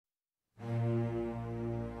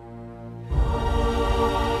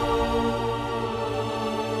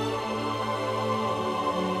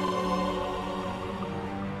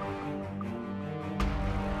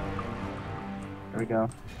go.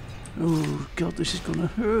 Oh god, this is gonna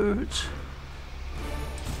hurt.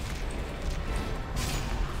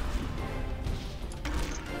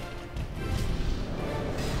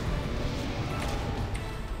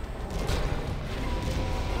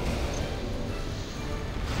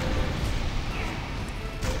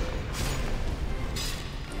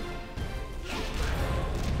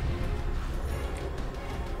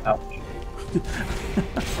 Ouch.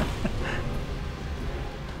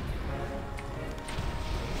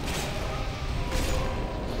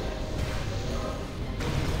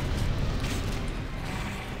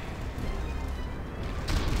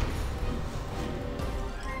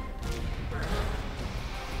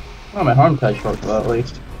 Oh, my harm touch worked well, at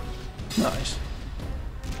least. Nice.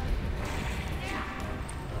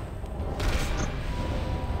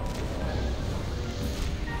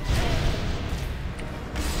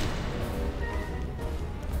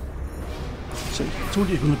 So, I told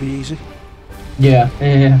you it was going to be easy. Yeah,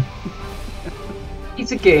 yeah.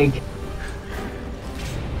 Piece of cake.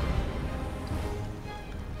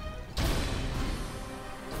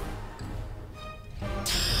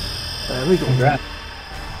 There we go. Congrats.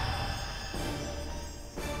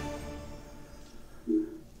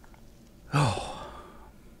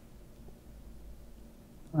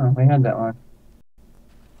 Oh, we had that one.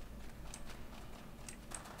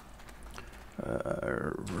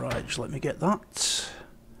 Right, just let me get that.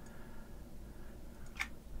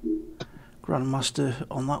 Grandmaster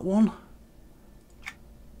on that one.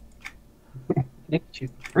 Nick, you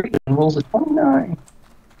freaking rolls a 29.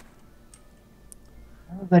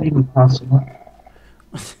 How is that even possible?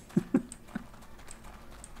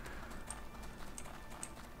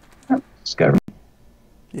 Oh, Skyrim.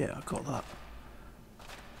 Yeah, I got that.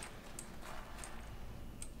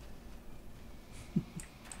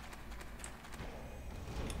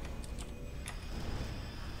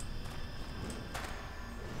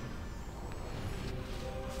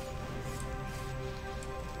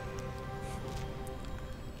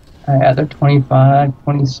 Yeah, they're 25,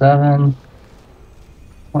 27,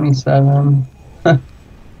 27,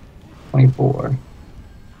 24.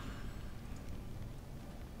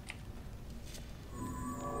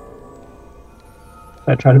 Should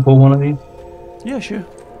I try to pull one of these? Yeah, sure.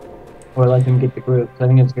 Or let them get the group? I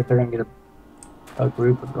think it's good they're going to get a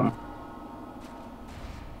group of them.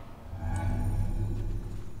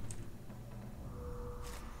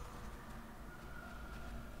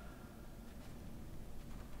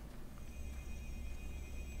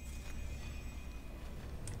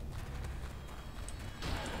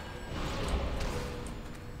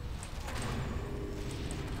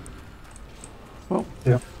 Well,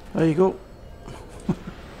 Yeah. there you go.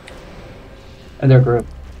 And their group.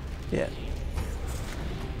 Yeah.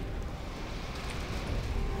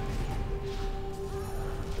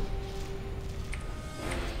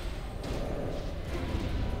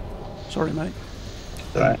 Sorry, mate.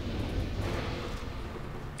 Alright.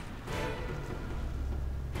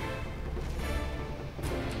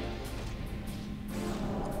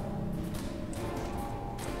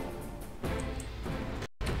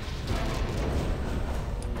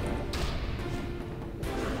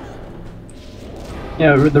 You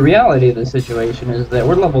know, the reality of the situation is that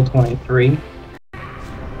we're level 23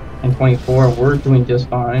 and 24, and we're doing just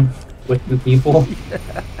fine with 2 people.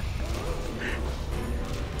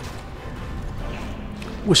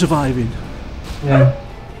 We're surviving. Yeah.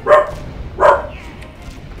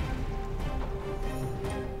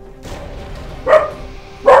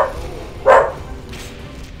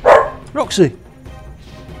 Roxy!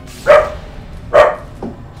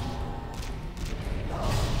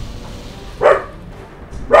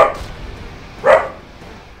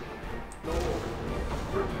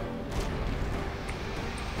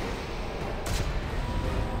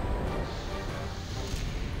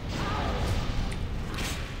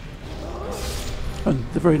 And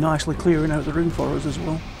they're very nicely clearing out the room for us as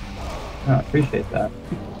well. I appreciate that.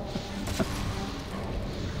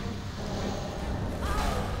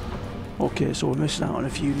 Okay, so we're missing out on a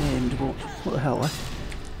few named, but what the hell, eh?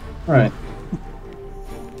 Alright.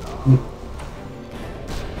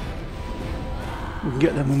 We can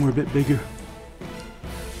get them when we're a bit bigger.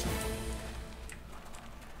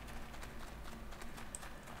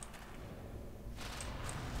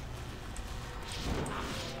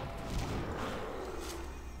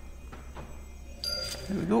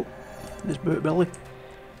 There we go. There's Burt Belly.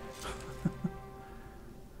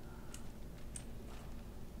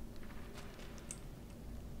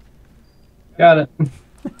 Got it.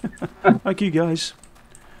 Thank you, guys.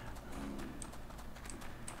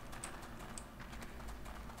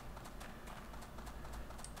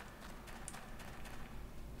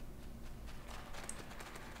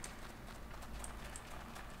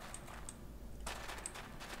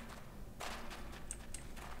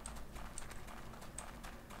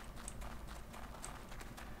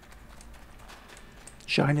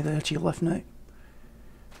 Shiny there to your left, mate.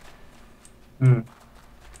 Hmm.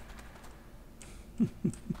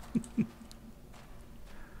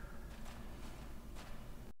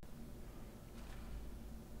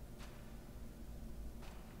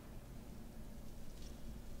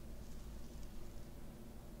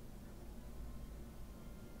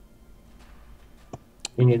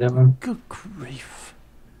 You need that one? Good grief.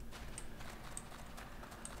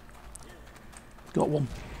 Got one.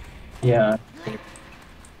 Yeah.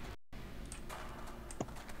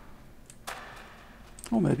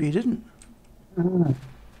 Oh, maybe you didn't.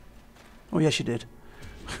 Oh, yes, you did.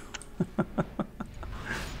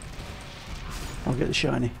 I'll get the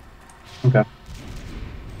shiny. Okay.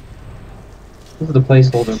 This is the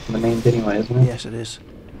placeholder for the names anyway, isn't it? Yes, it is.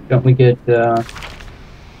 Don't we get, look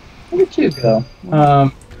at you go.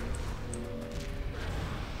 Don't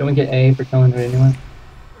we get A for killing it anyway?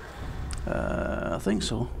 I think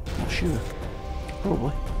so. Not sure.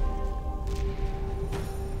 Probably.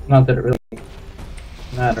 Not that it really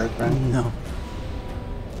matters, right? No.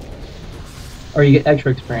 Or you get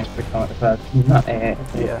extra experience for killing it, but not A.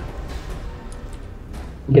 Yeah.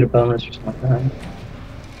 You get a bonus or something like that.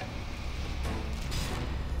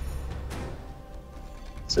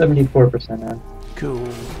 74% now. Cool.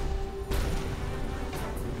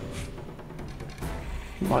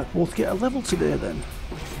 We might both get a level today then.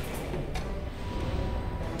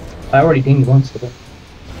 I already dinged once today,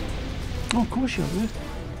 Oh, of course you have.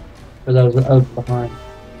 because I was behind.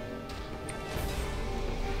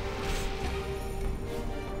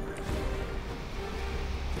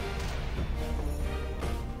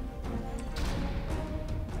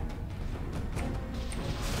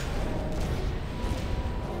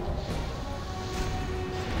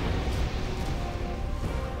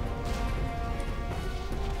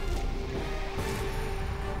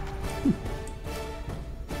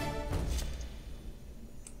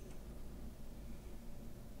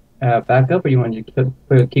 Back up, or you want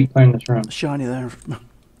to keep playing this room? Shiny there.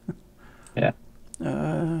 Yeah.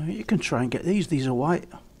 You can try and get these. These are white.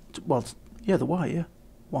 Well, yeah, they're white, yeah.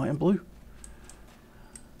 White and blue.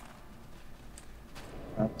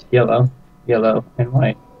 It's yellow, and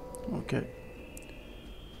white. Okay.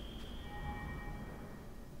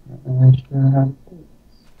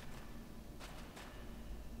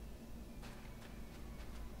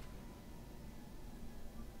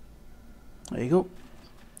 There you go.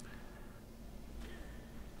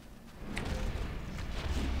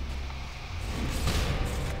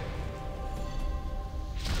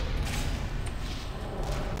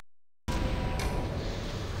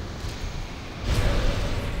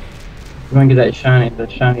 You want to get that shiny, the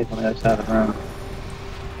shiny is on the other side of the room.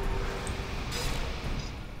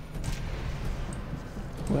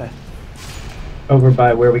 Where? Over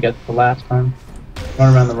by where we got the last time.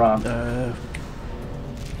 Going around the rock.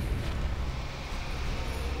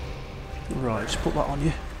 Right, just put that on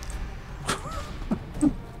you.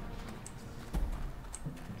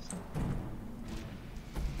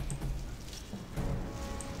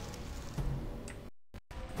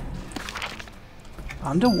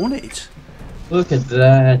 And I won it. Look at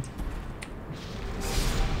that.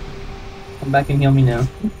 Come back and heal me now.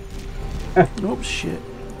 Oh shit.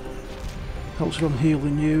 Helps if I'm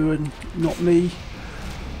healing you and not me.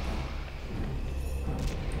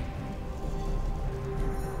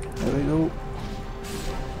 There we go.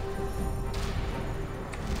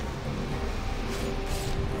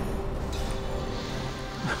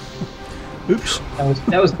 Oops.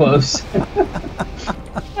 That was close.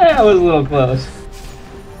 That was a little close.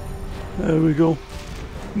 There we go.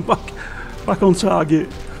 Back on target.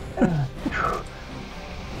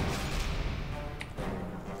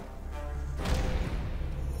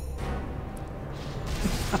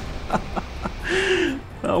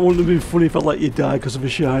 That wouldn't have been funny if I let you die because of a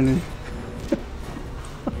shiny.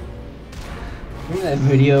 Remember that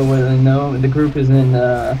video where the group is in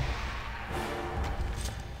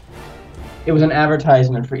it was an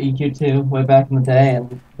advertisement for EQ2 way back in the day,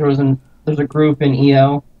 and there's a group in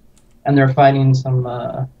EO, and they're fighting some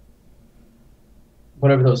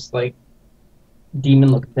whatever those like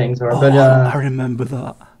demon looking things are. Oh, but I remember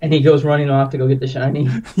that. And he goes running off to go get the shiny.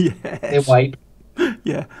 Yes. They wipe.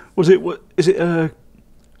 Yeah. Was it what? Is it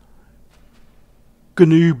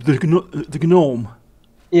Ganoob the gnome?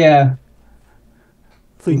 Yeah.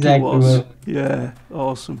 I think exactly it was. What... Yeah.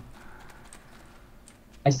 Awesome.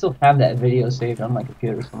 I still have that video saved on my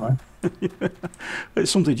computer somewhere. Yeah.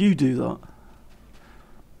 It's something you do that.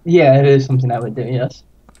 Yeah, it is something I would do. Yes.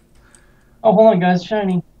 Oh, hold on, guys,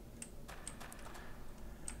 shiny.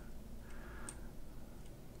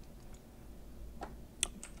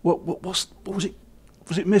 What was it?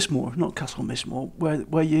 Was it Mistmore? Not Castle Mistmore.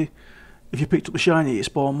 Where you, if you picked up the shiny, it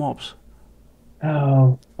spawned mobs.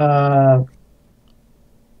 Oh, not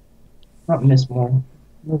Mistmore.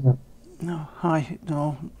 What was it? No, hi,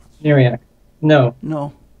 no, Neriac. No,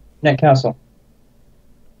 no, Net Castle.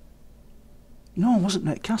 no. It wasn't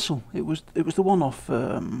Net Castle. It was the one off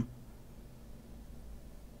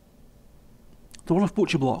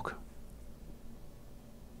Butcher Block.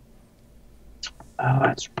 Oh,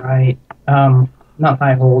 that's right. Not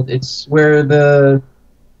Highhold. It's where the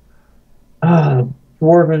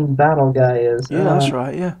Dwarven battle guy is. Yeah, that's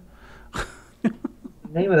right. Yeah.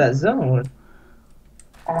 Name of that zone.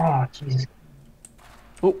 Oh, Jesus.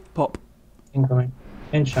 Oh, pop. Incoming.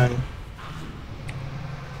 And shiny.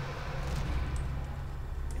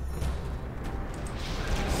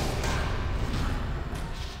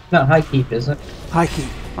 Not high keep, is it? High key.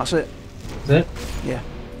 That's it. Is it? Yeah.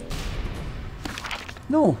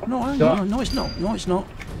 No, no, it's not. No, it's not.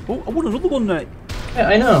 Oh, I want another one, mate. Yeah,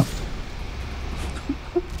 I know.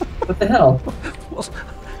 What the hell?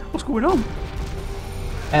 What's going on?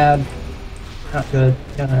 Add. Not good.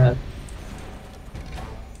 Gonna add.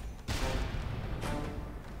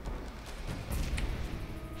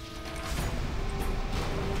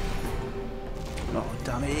 Oh,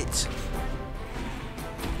 damn it.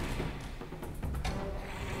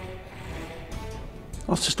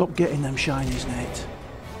 I'll have to stop getting them shinies, Nate.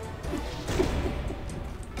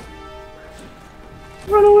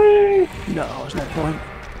 Run away! No, there's no point.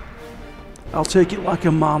 I'll take it like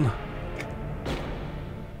a man.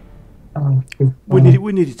 Oh, We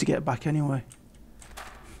needed to get back anyway.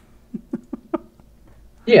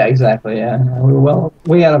 yeah, exactly. Yeah, we were well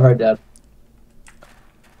way out of our depth.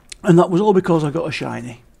 And that was all because I got a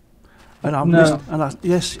shiny. And I No. missed,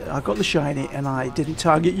 yes, I got the shiny, and I didn't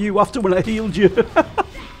target you after when I healed you.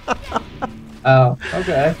 Oh,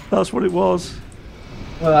 okay. That's what it was.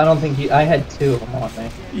 Well, I don't think I had two of them on me.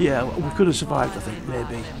 Yeah, we could have survived, I think,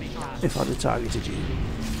 maybe, if I'd have targeted you.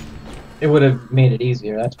 It would have made it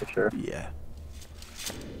easier, that's for sure. Yeah.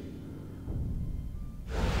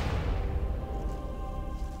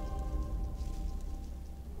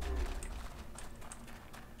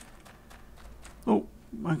 Oh,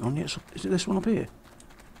 hang on, yes, is it this one up here?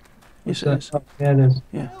 Yes, it is. Oh, yeah, it is.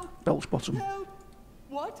 Yeah, Belch Bottom. No.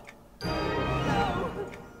 What? No.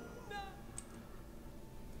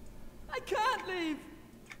 I can't leave.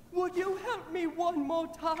 Would you help me one more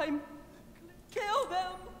time? Kill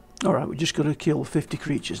them. Alright, we just got to kill 50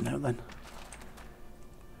 creatures now then.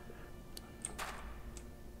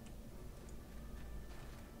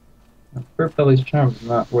 Burp Belly's Charm is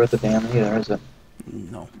not worth a damn either, is it?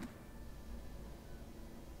 No.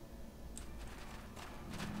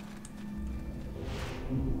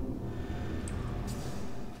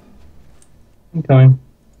 I'm coming.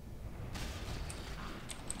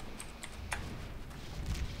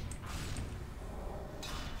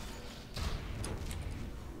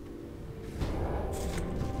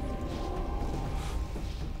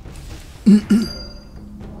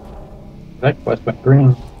 That quest went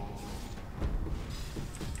green.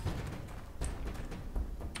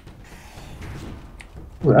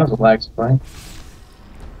 Ooh, that was a lag spike.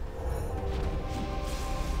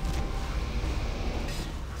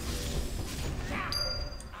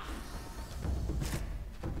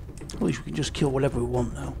 At least we can just kill whatever we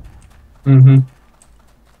want now. Mm-hmm.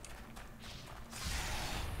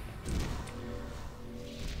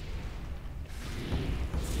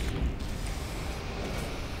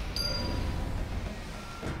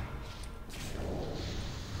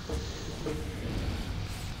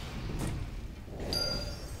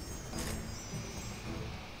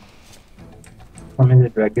 I'm in the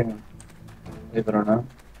dragon, believe it or not.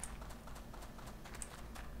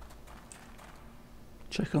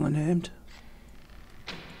 Check on the named.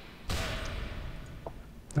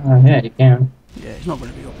 Yeah, you can. Yeah, he's not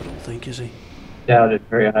going to be up, I don't think, is he? Doubt it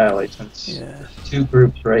very highly since Yeah. two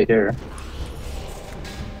groups right here.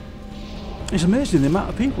 It's amazing the amount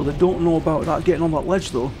of people that don't know about that getting on that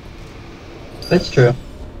ledge, though. That's true.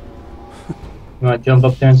 You want to jump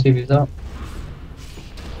up there and see if he's up?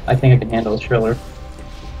 I think I can handle a Shriller.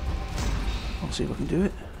 I'll see if I can do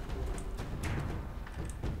it.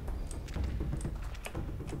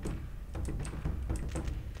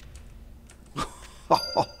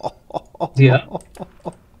 Yeah.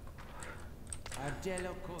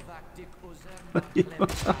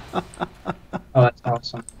 Oh, that's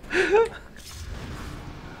awesome.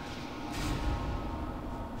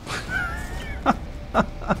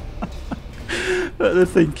 They're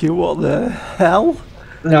thinking, what the hell?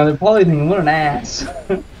 No, they're probably thinking, what an ass.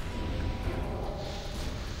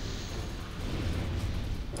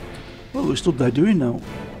 Well, we stood there doing now?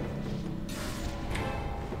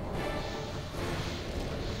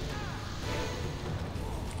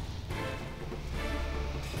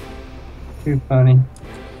 Too funny.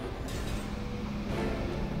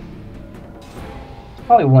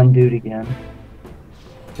 Probably one dude again.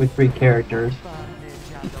 With 3 characters.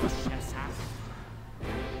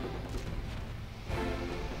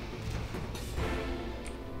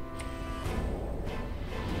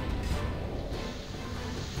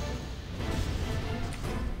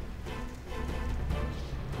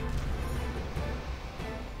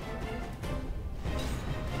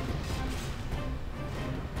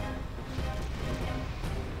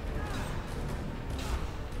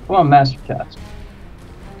 Come on, Master Chest.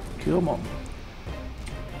 Come on.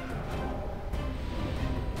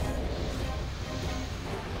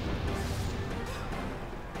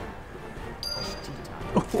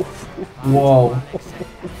 Whoa.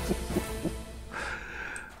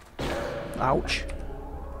 Ouch.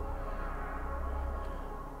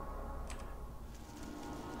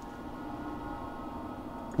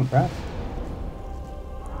 Congrats.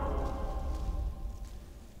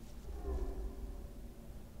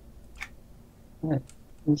 Yeah.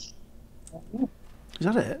 Is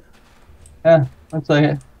that it? Yeah, looks like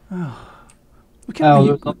it. We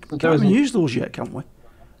can't, Oh, can't even use those yet, can we?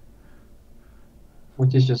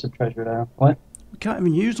 Which is just a treasure now. What? We can't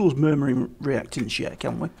even use those murmuring reactants yet,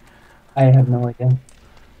 can we? I have no idea.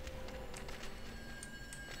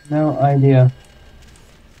 No idea.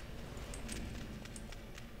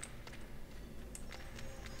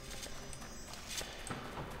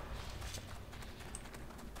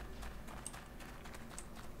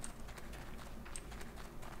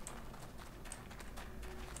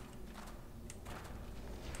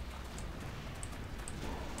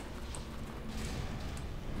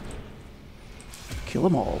 Kill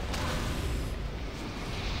them all.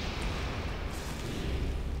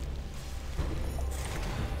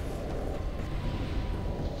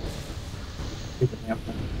 Stupid damn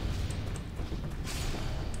thing.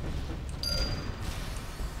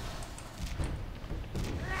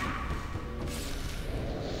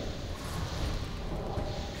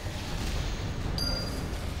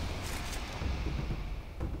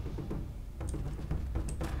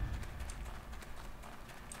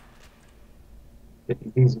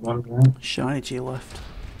 These ones, right? Shiny to your left.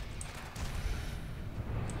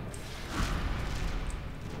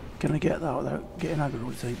 Can I get that without getting aggro,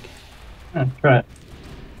 I think? Yeah, try it.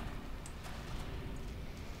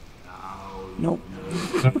 Nope.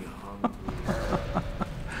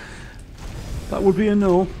 That would be a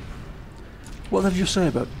no. What did I just say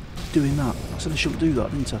about doing that? I said I shouldn't do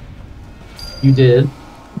that, didn't I? You did.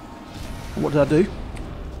 What did I do?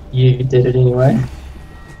 You did it anyway.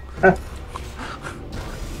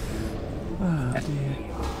 Oh dear.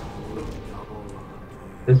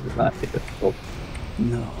 This is not too difficult.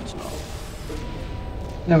 No, it's not.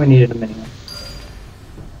 No, we needed a minimum.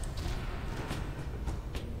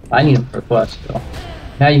 I need them for a quest, though.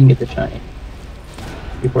 Now you can get the shiny.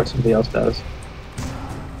 Before somebody else does.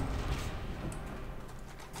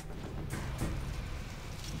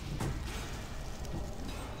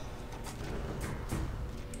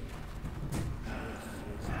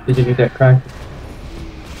 Did you get cracked?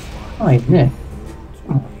 Oh, Nick.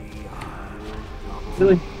 Come on.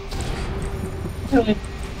 Really? Really?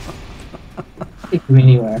 Take you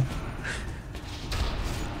anywhere.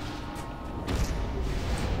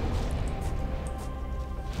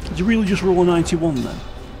 Did you really just roll a 91 then?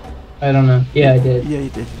 I don't know. Yeah, I did. Yeah, you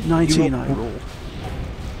did. 19 I rolled.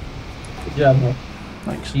 Good job, Nick.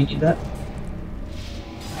 Thanks. Do you need that?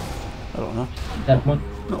 I don't know. That one?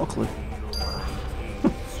 Not a clue.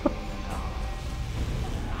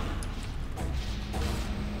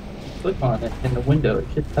 Click on it in the window. It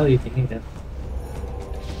should tell you if you need it.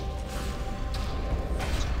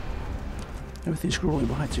 Everything's scrolling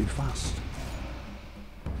by too fast.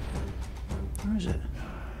 Where is it?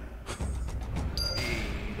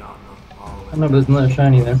 I know there's another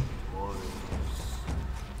shiny there.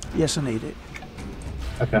 Yes, I need it.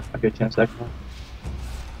 Okay, I'll get you in a second.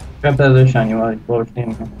 Grab that other shiny while we're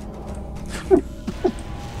standing here.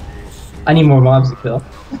 I need more mobs to kill.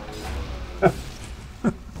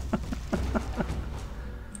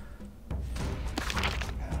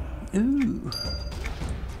 Ooh.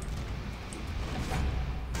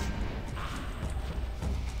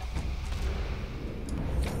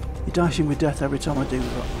 You're dashing with death every time I do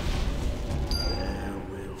that.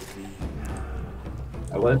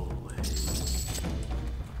 I what?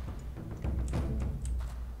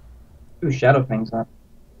 Ooh, Shadow Ping's up.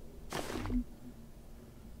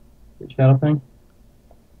 Good Shadow Ping.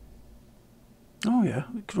 Oh yeah,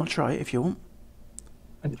 we can try it if you want.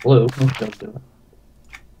 It's blue. We'll still do it.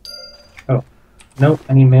 Oh. Nope,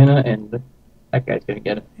 I need mana, and that guy's gonna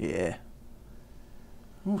get it. Yeah.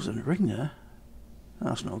 Oh, there's a ring there.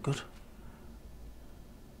 That's not good.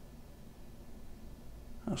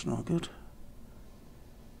 That's not good.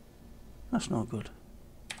 That's not good.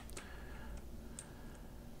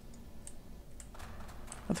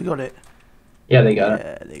 Have they got it? Yeah, they got it.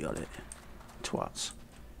 Yeah, they got it. Twats.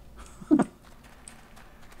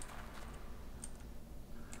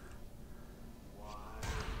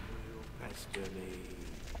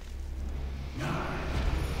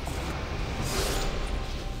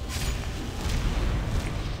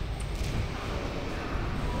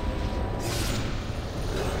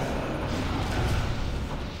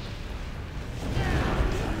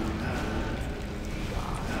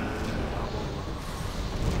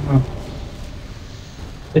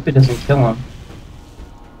 If it doesn't kill him,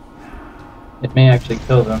 it may actually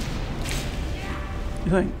kill them. You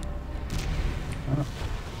think?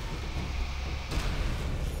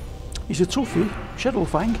 He's a toughie,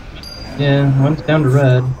 Shadowfang. Yeah, one's down to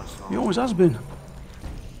red. He always has been.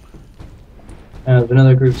 There's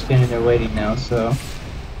another group standing there waiting now, so...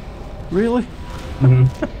 Really?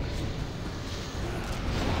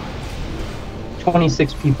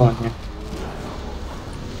 26 people in here.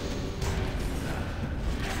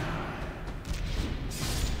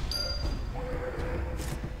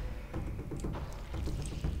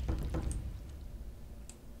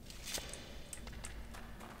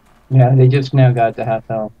 Yeah, they just now got to half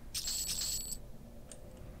health.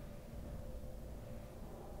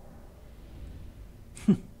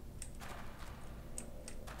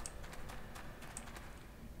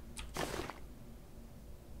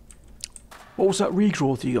 What was that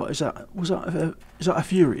regrowth you got? Is that a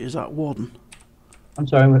Fury? Is that Warden? I'm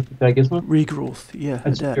sorry, what, did I get one? Regrowth, yeah.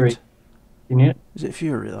 That's Adept. Fury. You need it? Is it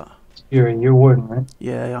Fury that? It's Fury, you're Warden, right?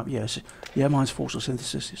 Yeah, yes. Yeah, mine's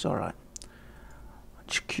photosynthesis. It's alright.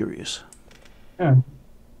 Just curious. Yeah.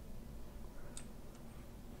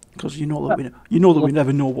 Because you know that we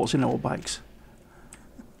never know what's in our bags.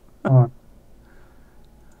 Hold on.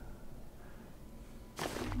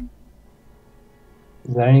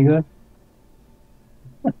 Is that any good?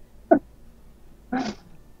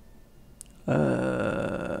 I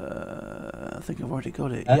think I've already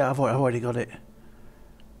got it. Yeah, I've already got it.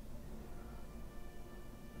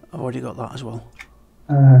 I've already got that as well.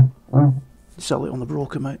 Well, Sell it on the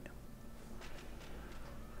broker, mate.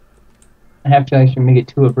 I have to actually make it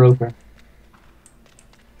to a broker.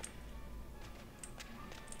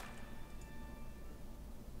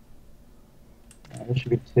 There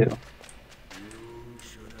should be 2.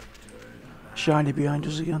 Shiny behind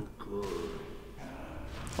us again.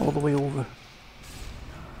 All the way over.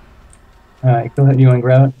 Alright, go ahead, you want to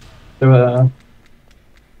grab it? Throw a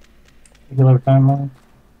regular timeline.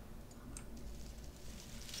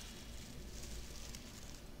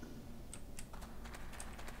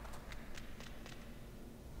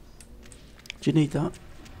 Do you need that?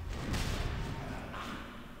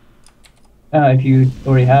 If you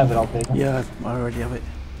already have it, I'll take it. Yeah, I already have it.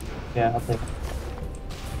 Yeah, I'll take it.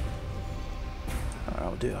 Alright,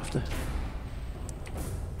 I'll do it after.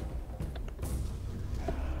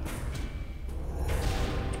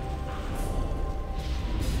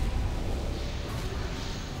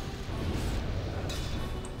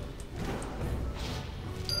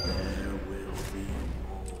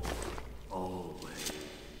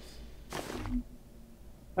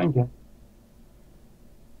 Thank you.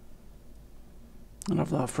 I'll have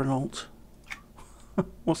that for an alt.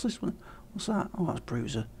 What's this one? What's that? Oh, that's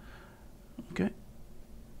Bruiser. Okay.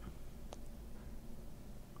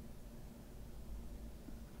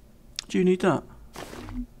 Do you need that?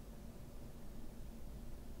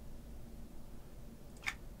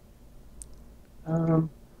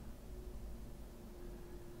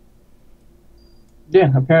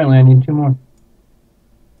 Yeah, apparently I need 2 more.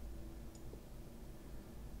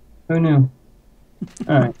 Who knew?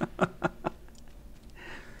 Alright.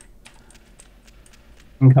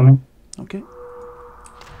 I'm coming. Okay.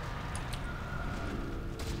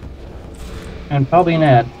 And probably an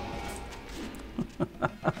ad.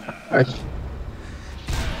 Alright. See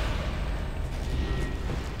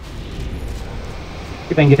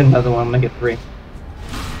if I can get another one, make it 3.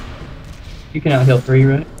 You can out heal 3,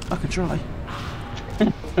 right? I can try.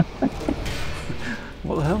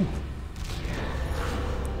 What the hell?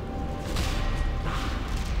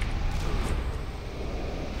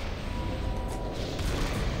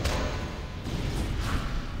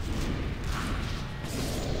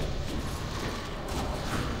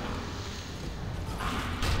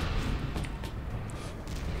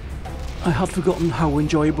 I had forgotten how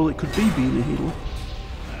enjoyable it could be being a healer.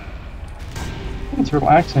 It's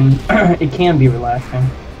relaxing. It can be relaxing.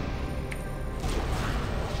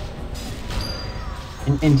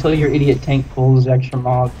 Until your idiot tank pulls extra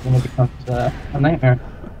mobs, then it becomes a nightmare.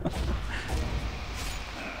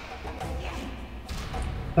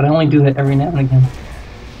 But I only do that every now and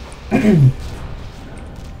again.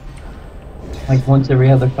 Like once every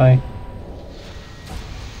other fight.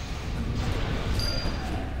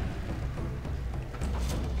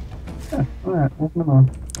 Yeah, alright, open them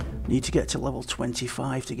on. Need to get to level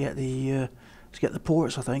 25 to get the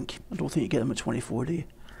ports, I think. I don't think you get them at 24, do you?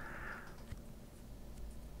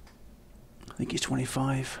 I think it's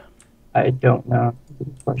 25. I don't know.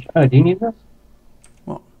 Oh, do you need this?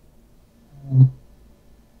 What?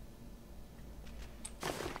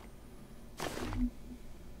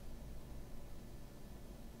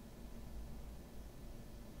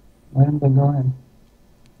 Why didn't they go in?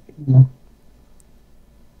 No.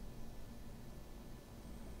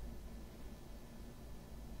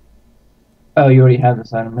 Oh, you already have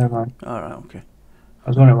this item. Never mind. Alright, okay. I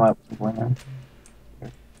was wondering why it wasn't going in.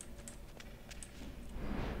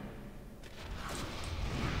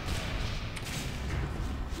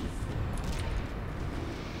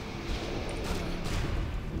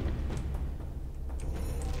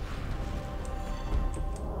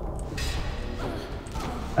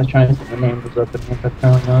 I was trying to see the name was up in here, but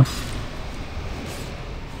apparently not.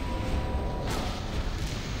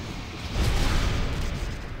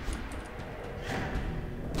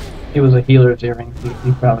 It was a healer's earring.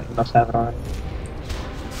 He probably must have it on.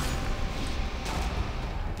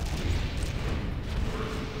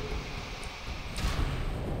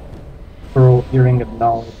 Pearl earring of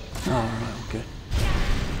knowledge. Alright, okay.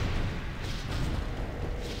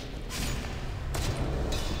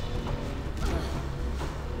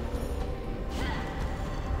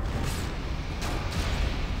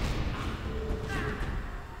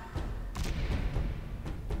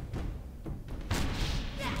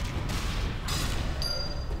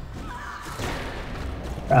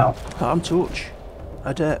 Wow. Palm touch.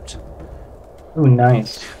 Adept. Ooh,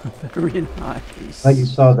 nice. Very nice. Glad you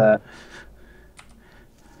saw that.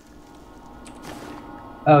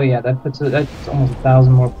 Oh yeah, that's almost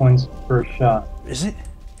 1,000 more points per shot. Is it?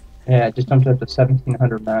 Yeah, it just jumped up to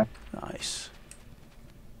 1,700 max. Nice.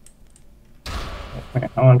 Okay,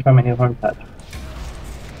 I want to try my new horn touch.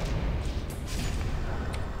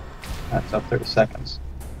 That's up 30 seconds.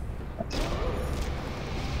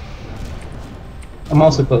 I'm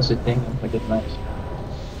also close to dinging, which is nice.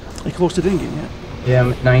 Are you close to dinging yet? Yeah,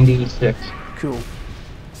 I'm at 96. Cool.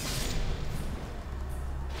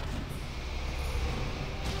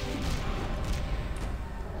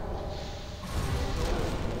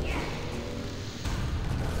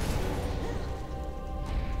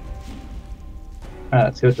 Alright,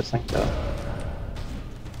 let's see what this thing does.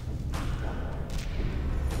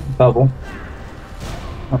 Bubble.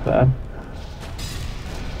 Not bad.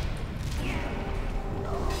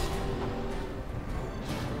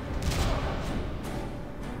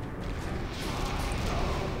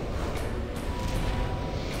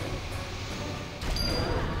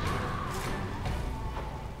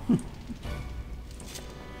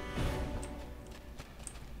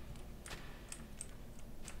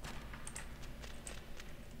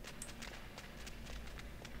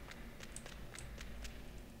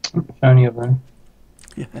 Shiny of them.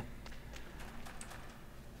 Yeah.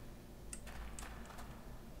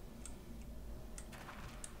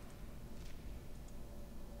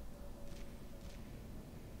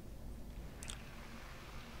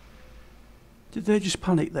 Did they just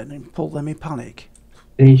panic then and pull them in panic?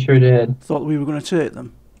 He sure did. Thought we were going to take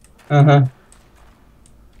them. Uh-huh.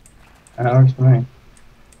 That works for me.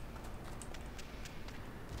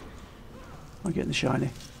 I'm getting the shiny.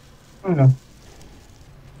 Okay.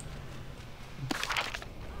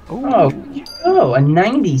 Oh, Oh, a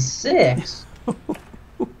 96!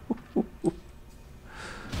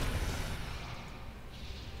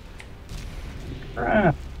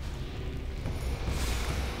 Crap.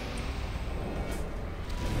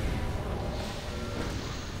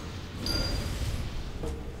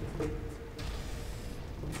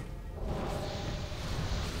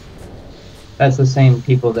 That's the same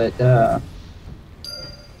people that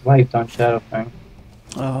wiped on Shadowfang.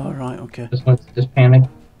 oh, right, okay. Just panic.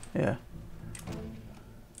 Yeah.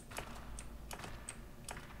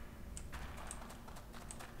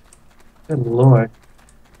 Good lord.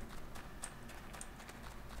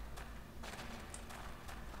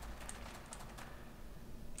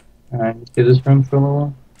 Alright, let's do this room for a little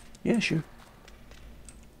while. Yeah, sure.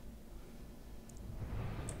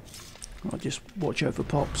 I'll just watch out for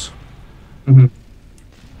pops. Mm-hmm.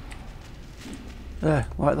 There,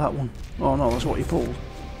 like that one. Oh no, that's what you pulled.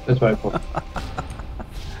 That's what I pulled.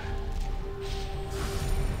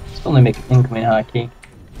 It's only make incoming hotkey.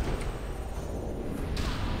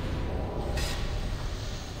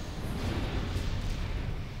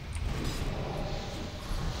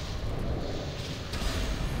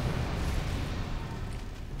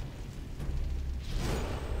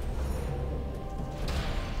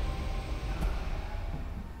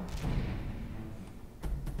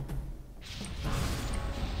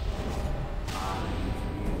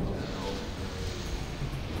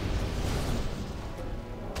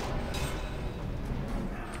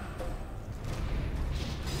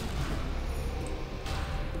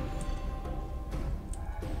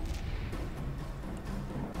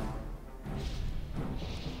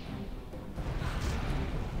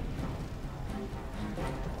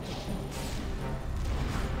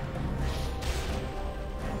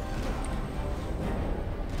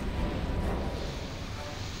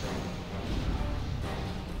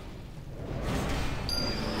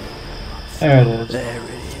 There it is. There it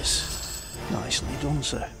is. Nicely done,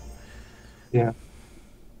 sir. Yeah.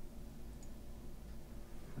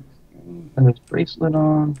 And this bracelet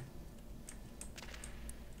on. Change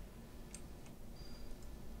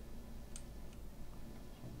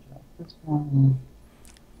out this one.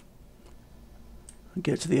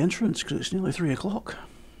 Get to the entrance because it's nearly 3 o'clock.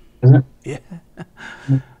 Is it? Yeah.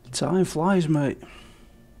 Time flies, mate.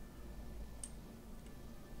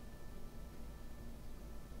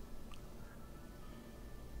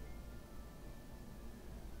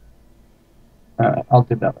 Alright, I'll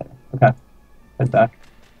do that later. Okay. Head back.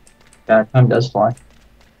 Yeah, time does fly.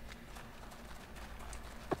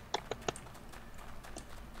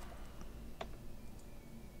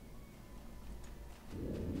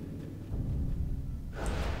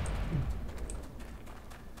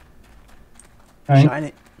 Right. Shine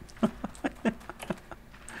it.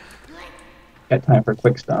 Got time for a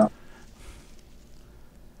quick stop.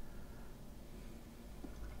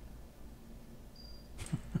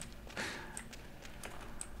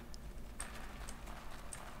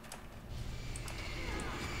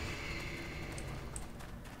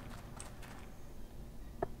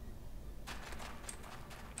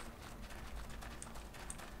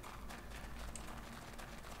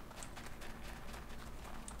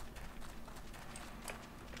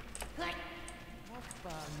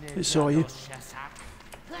 It saw you.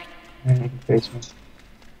 And you can face me.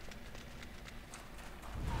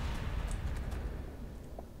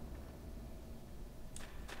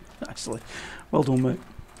 Nicely. Well done, mate.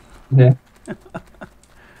 Yeah.